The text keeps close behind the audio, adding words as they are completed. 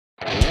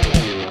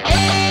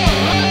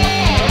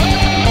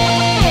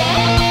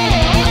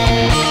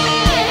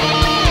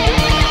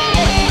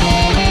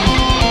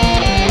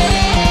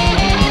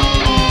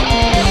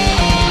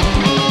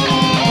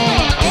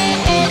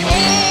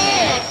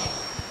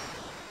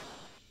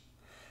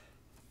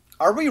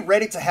Are we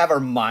ready to have our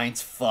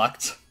minds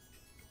fucked?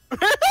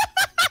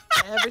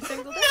 Every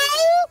single day.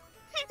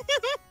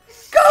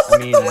 God,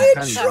 look at the way it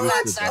kinda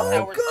shots! used to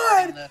Oh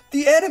god!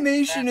 The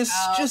animation is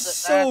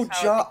just so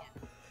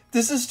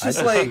This is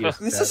just like,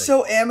 this is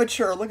so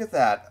amateur, look at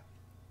that.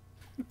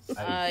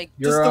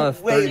 You're on a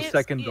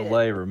 30-second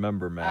delay,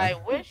 remember, man. I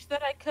wish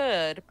that I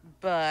could,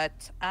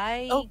 but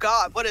I... Oh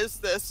god, what is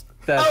this?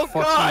 That oh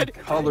fucking god!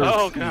 color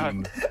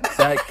God.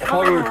 That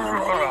color...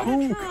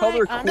 Who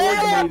color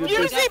coordinated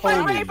this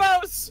pony?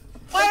 rainbows!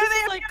 Why are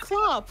they like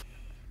clump?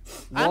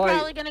 I'm Why?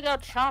 probably gonna go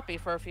choppy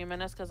for a few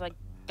minutes because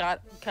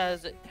that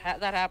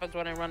happens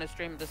when I run a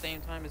stream at the same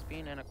time as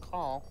being in a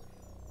call.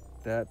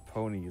 That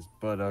pony is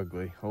butt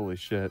ugly. Holy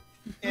shit.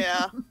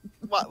 Yeah.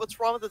 What's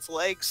wrong with its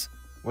legs?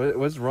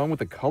 What's wrong with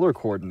the color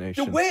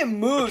coordination? The way it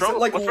moves, it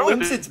like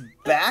limps its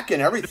back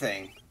and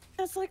everything.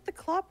 That's like the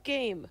Clop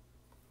game.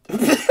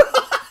 Sorry,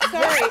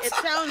 it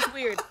sounds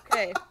weird.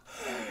 Okay.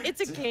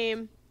 It's a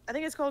game. I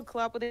think it's called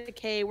Clop with a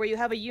K, where you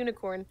have a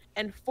unicorn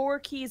and 4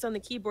 keys on the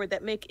keyboard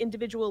that make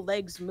individual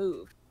legs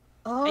move.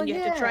 Oh, and you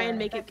have to try and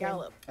make it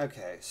gallop.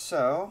 Okay,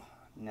 so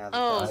now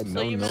that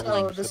so you meant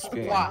like the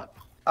swap.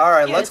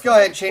 Alright, let's go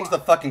ahead and change the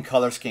fucking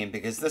color scheme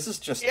because this is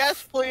just...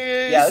 Yes,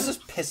 please! Yeah, this is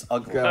piss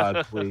ugly.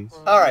 God, please.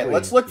 Alright,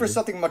 let's look for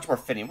something much more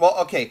fitting. Well,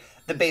 okay,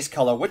 the base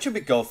color. What should we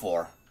go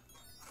for?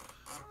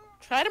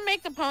 Try to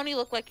make the pony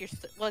look like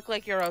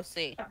your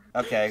OC.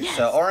 Okay,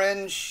 so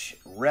orange,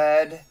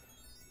 red...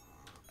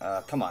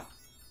 come on.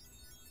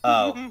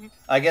 Oh,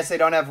 I guess they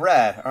don't have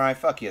red. Alright,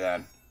 fuck you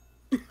then.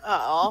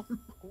 Uh-oh.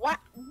 What?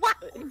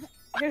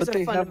 Here's But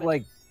they have,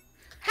 like...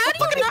 How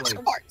do you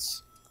not...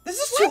 parts? This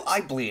is too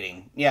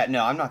eye-bleeding. Yeah,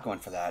 no, I'm not going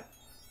for that.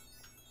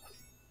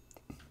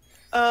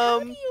 How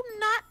do you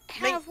not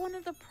have one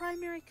of the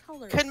primary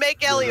colors? Could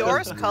make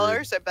Eliora's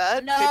colors, I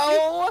bet.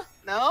 No!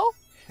 No?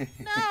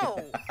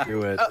 No!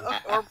 Do it.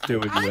 Do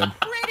it, you I'm win.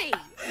 pretty!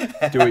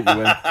 Do it, you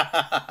win.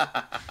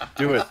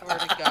 Do it. I swear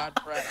to God,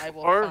 Brett, I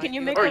will Or, find Can you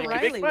you make or a you can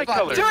Riley make my with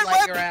colors. Do it,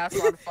 light your ass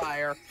on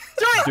fire.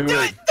 Do it! Do Do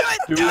it. it! Do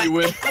it! Do it, you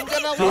win. I'm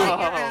gonna light your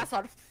ass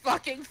on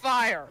fucking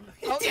fire.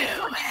 Don't you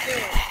fucking do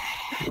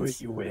it. Do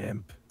it, you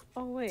wimp.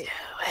 Oh, wait.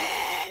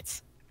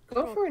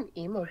 Go for an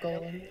emo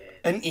golem.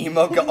 An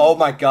emo oh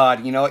my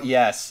god, you know what?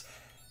 Yes.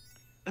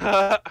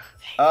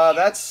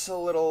 That's a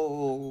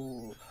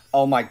little...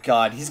 Oh my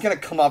god, he's gonna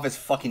come off as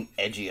fucking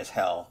edgy as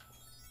hell.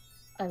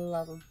 I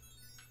love him.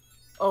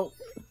 Oh,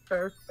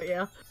 fair, but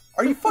yeah.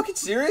 Are you fucking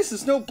serious?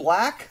 There's no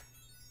black?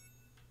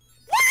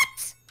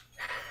 What?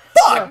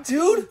 Fuck,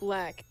 dude!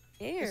 Black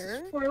This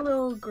hair. is for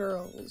little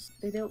girls.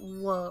 They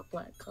don't want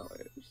black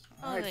colors.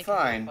 Alright, they can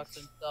fine. go fuck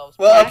themselves.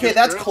 Well, Black okay, is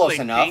that's girls, close like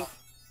enough. pink.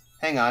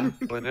 Hang on.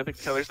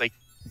 Genetic colors like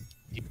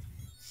We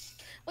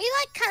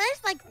like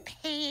colors like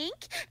pink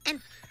and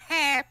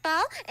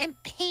purple and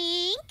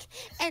pink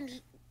and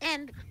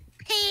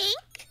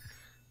pink.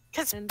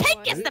 Because And pink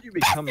white. is When the did you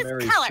become bestest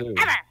married color too?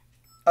 ever.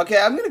 Okay,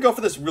 I'm gonna go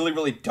for this really,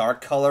 really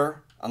dark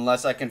color.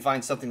 Unless I can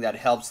find something that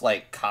helps,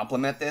 like,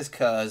 complement this,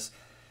 because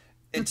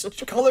its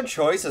color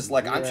choice is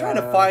like, I'm trying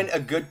to Yeah. find a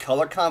good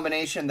color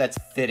combination that's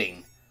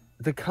fitting.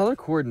 The color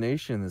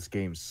coordination in this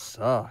game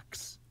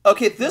sucks.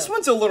 Okay, this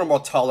one's a little more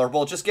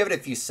tolerable. Just give it a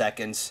few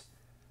seconds.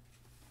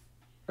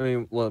 I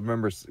mean, well,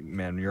 remember,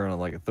 man, you're on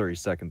like a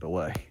 30-second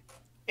delay.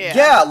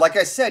 Yeah, like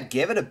I said,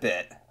 give it a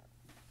bit.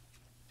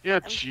 yeah,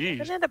 I'm jeez.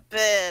 giving it a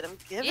bit. I'm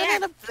giving Yeah,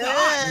 it a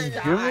God.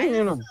 bit. Give me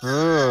in a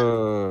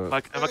bit.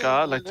 Like, oh my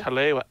god, like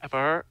Tale,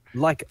 whatever.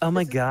 Like, oh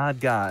my god,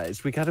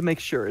 guys, we gotta make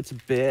sure it's a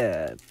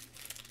bit.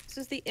 This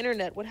is the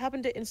internet. What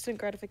happened to instant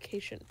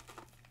gratification?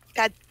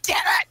 God damn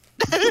it!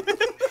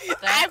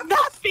 I'm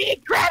not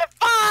being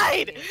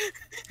gratified!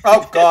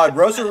 Oh god,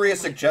 Rosaria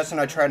suggesting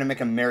I try to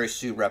make a Mary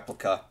Sue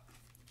replica.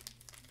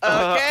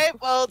 Okay,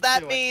 well that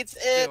Do it. means Do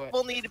it it.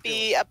 will need to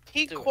be a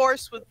pink Do it.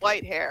 horse with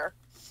white hair.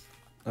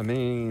 I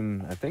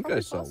mean, I think I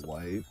Probably saw possible.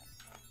 white.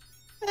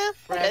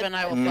 Rev and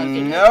I will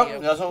fucking Nope, hit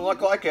you. doesn't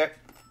look like it.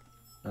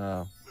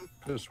 Oh,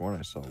 could have sworn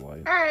I saw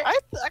white. Alright,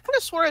 I could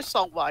have sworn I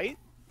saw white.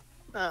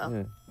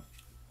 Yeah.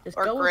 just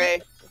Or go with gray.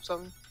 it. Or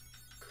something.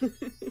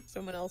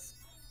 Someone else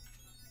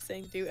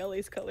saying do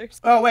Ellie's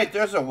colors. Oh wait,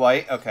 there's a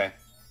white. Okay.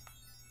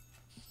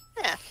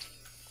 Yeah.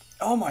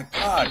 Oh my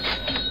god.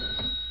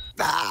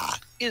 Ah,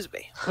 excuse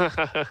me.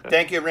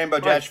 Thank you, Rainbow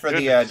Dash, for the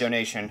goodness.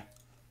 donation.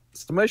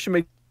 Somebody should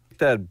make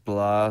that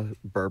blah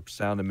burp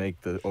sound and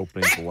make the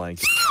opening blank.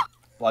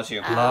 Bless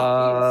you.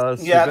 Blah,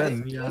 Yeah,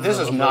 Sven- this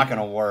is not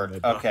gonna work.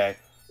 Okay.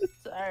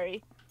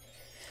 Sorry.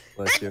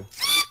 Bless you.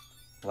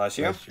 Bless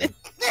you. Bless you.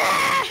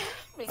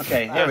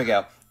 Okay, here we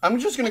go. I'm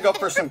just gonna go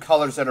for some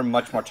colors that are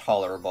much more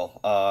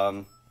tolerable.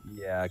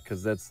 Yeah,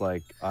 because that's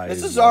like...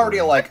 This is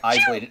already like eye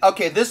bleeding.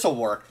 Okay, this will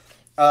work.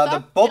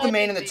 Both the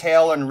mane and the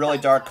tail are in really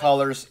dark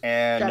colors,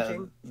 and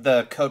Judging.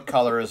 the coat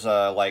color is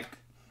like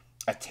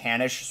a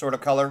tannish sort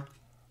of color.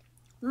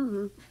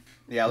 Mm-hmm.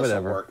 Yeah, this will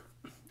Whatever. work.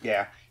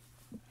 Yeah.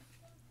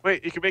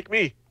 Wait, you can make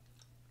me.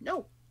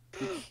 No.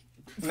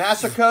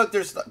 Master coat.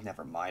 There's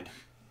never mind.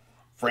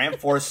 Fram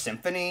Force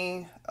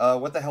Symphony.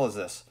 What the hell is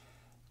this?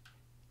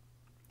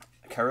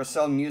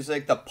 Carousel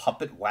music, the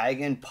puppet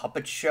wagon,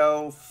 puppet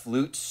show,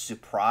 flute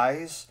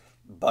surprise,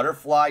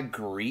 butterfly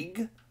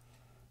Grieg,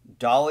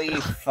 Dolly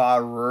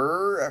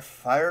Farrer,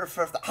 Fire.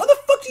 How the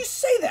fuck do you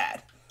say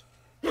that?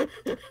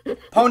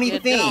 Pony You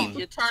theme. don't.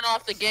 You turn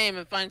off the game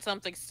and find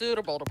something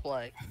suitable to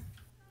play.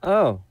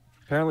 Oh,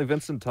 apparently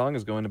Vincent Tong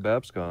is going to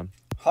BabsCon.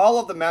 Hall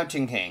of the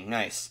Mountain King.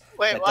 Nice.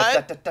 Wait,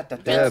 what?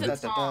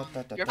 Vincent Tong,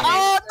 your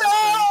Oh favorite person.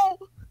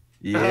 no!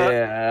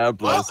 Yeah, Well,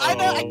 bless I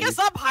know. I him. guess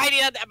I'm hiding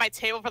at my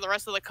table for the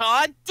rest of the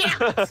con.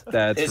 Damn it!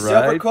 That's Is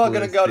right. Silverquill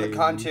gonna go to the Blissy.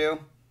 con too?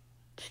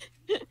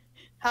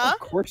 Huh? Of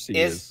course he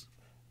Is-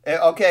 is.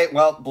 Okay,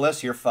 well,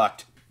 Bliss, you're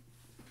fucked.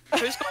 Who's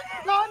going to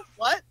the con?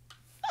 What?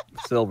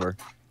 Silver.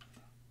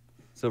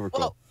 Silverquill.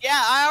 Well,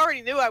 yeah, I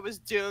already knew I was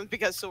doomed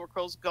because Silver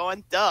Crow's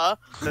going. Duh.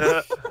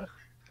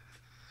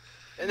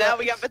 And now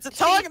we got Vincent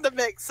Tong in the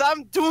mix.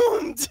 I'm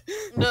doomed.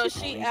 No,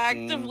 she Pony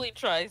actively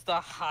tries to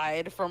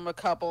hide from a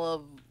couple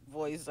of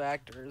voice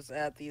actors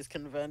at these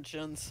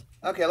conventions.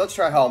 Okay, let's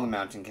try Hall of the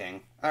Mountain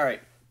King. All right,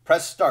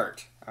 press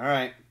start. All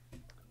right.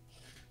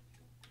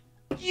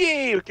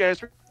 Yay, you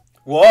guys.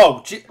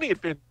 Whoa! Gee, We had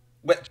been.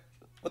 what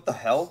the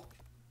hell?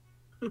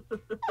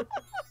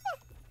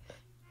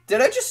 Did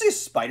I just say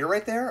spider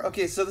right there?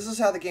 Okay, so this is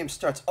how the game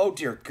starts. Oh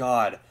dear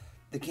God,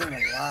 the game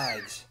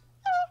lags.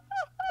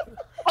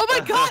 Oh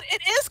my god,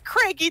 it is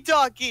Cranky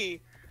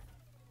Donkey.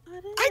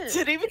 What I is?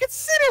 didn't even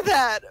consider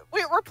that.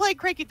 Wait, we're playing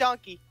Cranky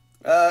Donkey.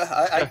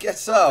 I guess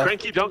so.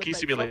 Cranky Donkey With,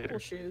 like, Simulator. purple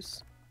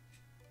shoes.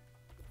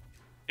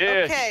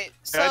 Yeah. Okay,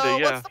 so kinda,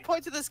 yeah. what's the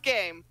point of this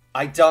game?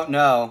 I don't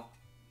know.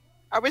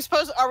 Are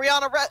we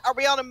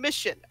on a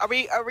mission? Are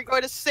we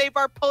going to save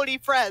our pony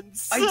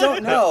friends? I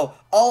don't know.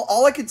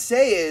 All I could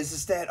say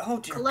is that oh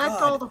dear Collect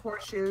God. all the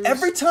horseshoes.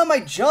 Every time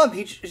I jump,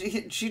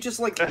 she just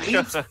like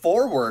leaps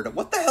forward.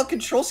 What the hell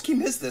control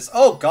scheme is this?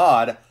 Oh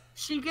God.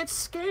 She gets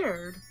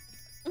scared.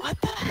 What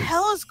the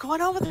hell is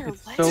going on with her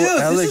legs? so Dude,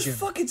 this elegant. is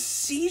fucking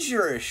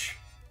seizure-ish.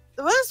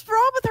 What is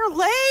wrong with her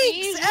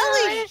legs,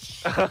 Ellie?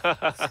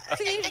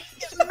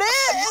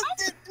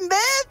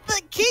 Man,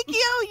 the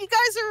Kikyo, you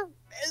guys are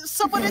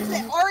someone in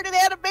the art and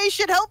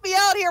animation. Help me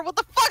out here. What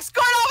the fuck's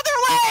going on with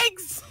her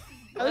legs?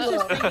 I was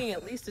just thinking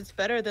at least it's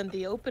better than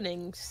the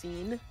opening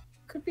scene.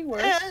 Could be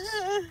worse.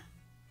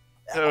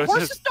 No, it's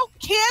Horses just- don't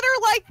canter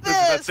like This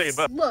is not this.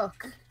 saying much.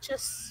 Look,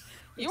 just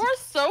You are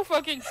so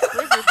fucking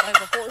triggered by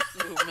the horse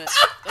movement.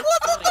 That's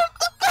funny.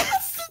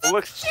 This is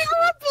Looks-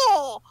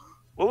 terrible.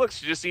 Well, look,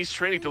 she just needs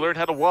training to learn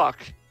how to walk.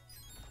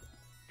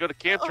 Go to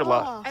camp a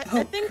lot. Oh.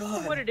 I think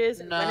God. for what it is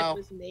and when No. it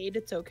was made,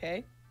 it's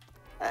okay.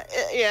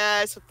 Yeah,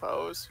 I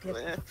suppose. get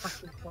Eh. the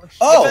fucking horse.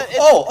 Oh, But it's-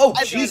 oh, I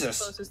bet As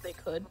Jesus. close as they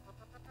could.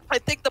 I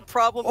think the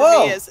problem for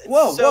Whoa, me is it's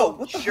whoa, so whoa,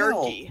 what the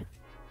hell? jerky.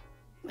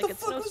 What Like, the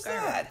it's fuck no was Skyrim.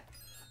 that?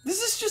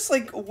 This is just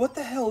like, what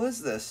the hell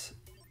is this?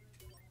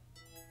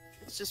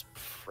 It's just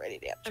pretty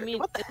damn I jerky. mean,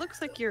 what the it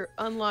looks like you're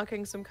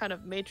unlocking some kind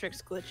of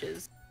matrix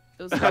glitches.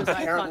 Those Apparently.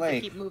 icons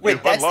that keep moving.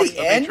 Wait, that's Unlock the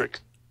end?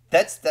 Matrix.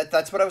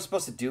 That's what I was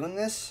supposed to do in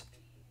this?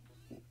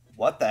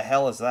 What the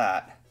hell is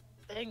that?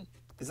 thing.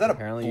 Is that a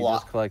Apparently you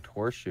block? just collect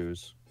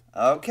horseshoes.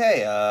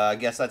 Okay, I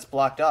guess that's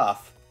blocked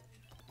off.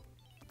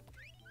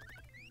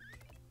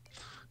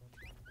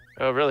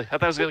 Oh, really? I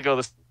thought I was gonna go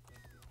this.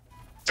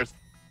 What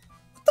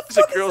the It's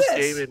a fuck is girls'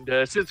 this? game,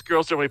 and since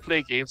girls don't really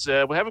play games,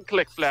 we haven't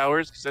collect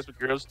flowers because that's what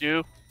girls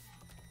do.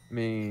 I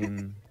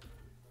mean,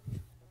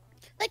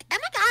 Like, oh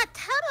my god,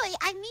 totally.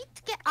 I need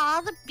to get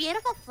all the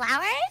beautiful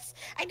flowers.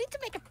 I need to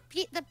make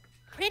the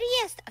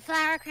prettiest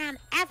flower crown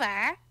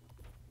ever.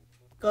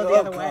 Go the Oh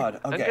other way. God,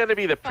 I'm okay. gonna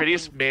be the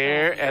prettiest Fucking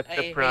mare tell me. at I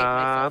the hate myself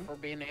prom. for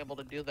being able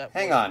to do that.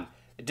 Hang for you. on.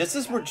 Does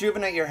this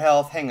rejuvenate your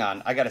health? Hang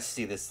on, I gotta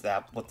see this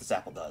what this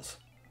apple does.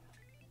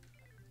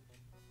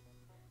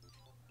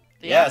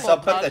 The Yes, apple I'll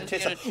bet that causes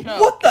tastes you to like-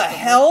 choke What the as a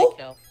hell? mercy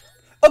kill.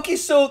 Okay,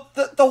 so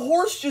the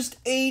horse just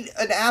ate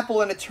an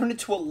apple and it turned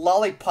into a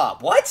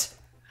lollipop. What?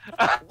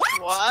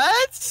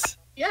 What?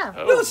 Yeah.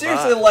 Oh, No,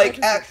 seriously, my. like,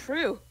 Legends are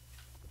true.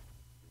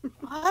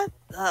 What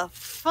the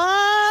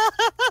fuck?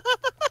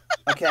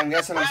 okay, I'm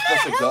guessing I'm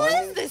supposed to go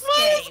in. This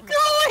What is game.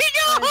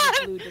 I going was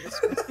on? glued to the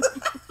screen.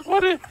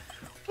 What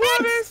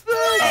is this?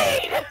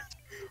 Oh.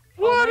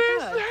 What my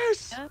is God.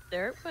 this? Yeah,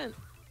 there it went.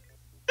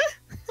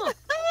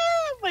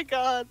 Oh my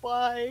god,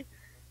 why?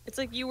 It's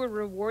like you were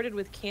rewarded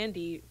with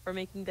candy for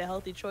making the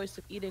healthy choice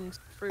of eating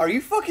fruit. Are you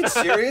fucking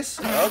serious?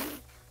 Oh.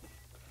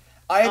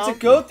 I had to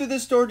go through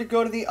this door to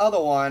go to the other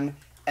one,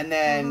 and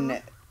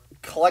then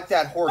collect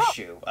that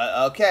horseshoe.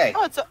 Okay,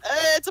 Oh,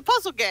 it's a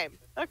puzzle game.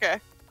 Okay.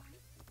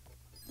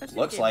 What's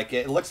looks game? like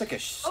it. It looks like a. Oh,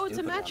 it's a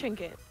stupid matching one.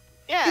 game.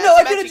 Yeah. You know, it's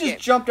I a could have matching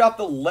just jumped off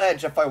the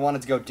ledge if I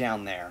wanted to go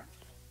down there.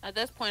 At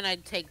this point,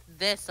 I'd take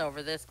this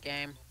over this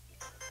game.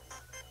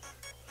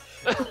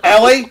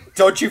 Ellie,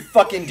 don't you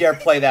fucking dare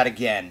play that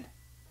again.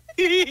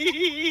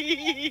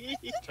 game.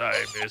 Time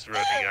is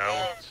running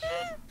out.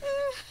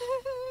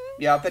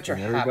 Yeah, I bet you're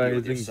and happy with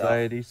everybody's yourself.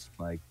 anxiety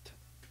spiked.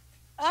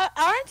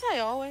 Aren't I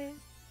always?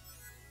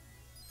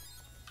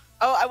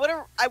 Oh,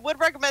 I would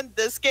recommend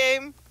this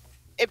game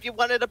if you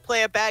wanted to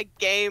play a bad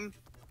game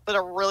but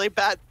a really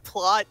bad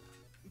plot.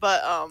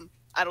 But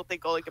I don't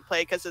think Golden can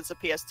play because it's a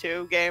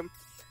PS2 game.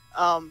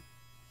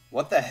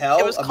 What the hell?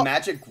 It was A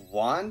magic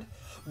wand?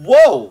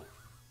 Whoa!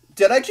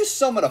 Did I just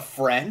summon a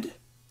friend?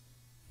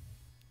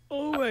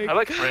 Oh my I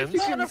like god. friends. You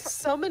can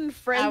summon I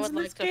friends would in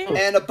this like to game?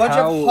 summon- And a bunch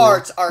Power of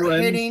hearts are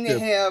hitting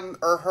friendship. him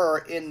or her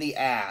in the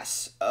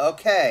ass.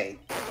 Okay.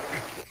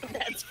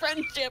 That's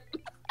friendship.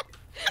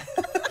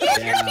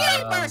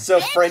 Yeah. So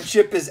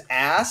friendship is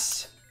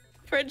ass?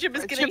 Friendship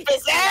is getting Friendship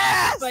is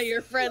ass! by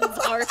your friend's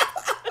heart.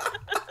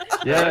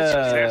 Yeah.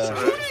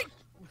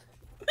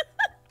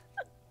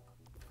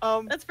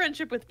 That's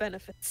friendship with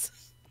benefits.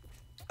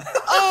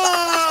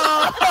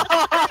 Oh!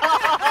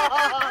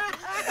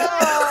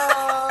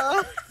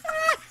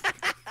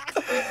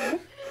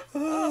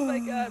 Oh my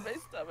god, my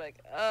stomach.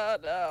 Oh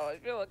no, I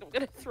feel like I'm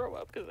gonna throw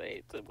up because I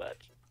ate too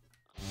much.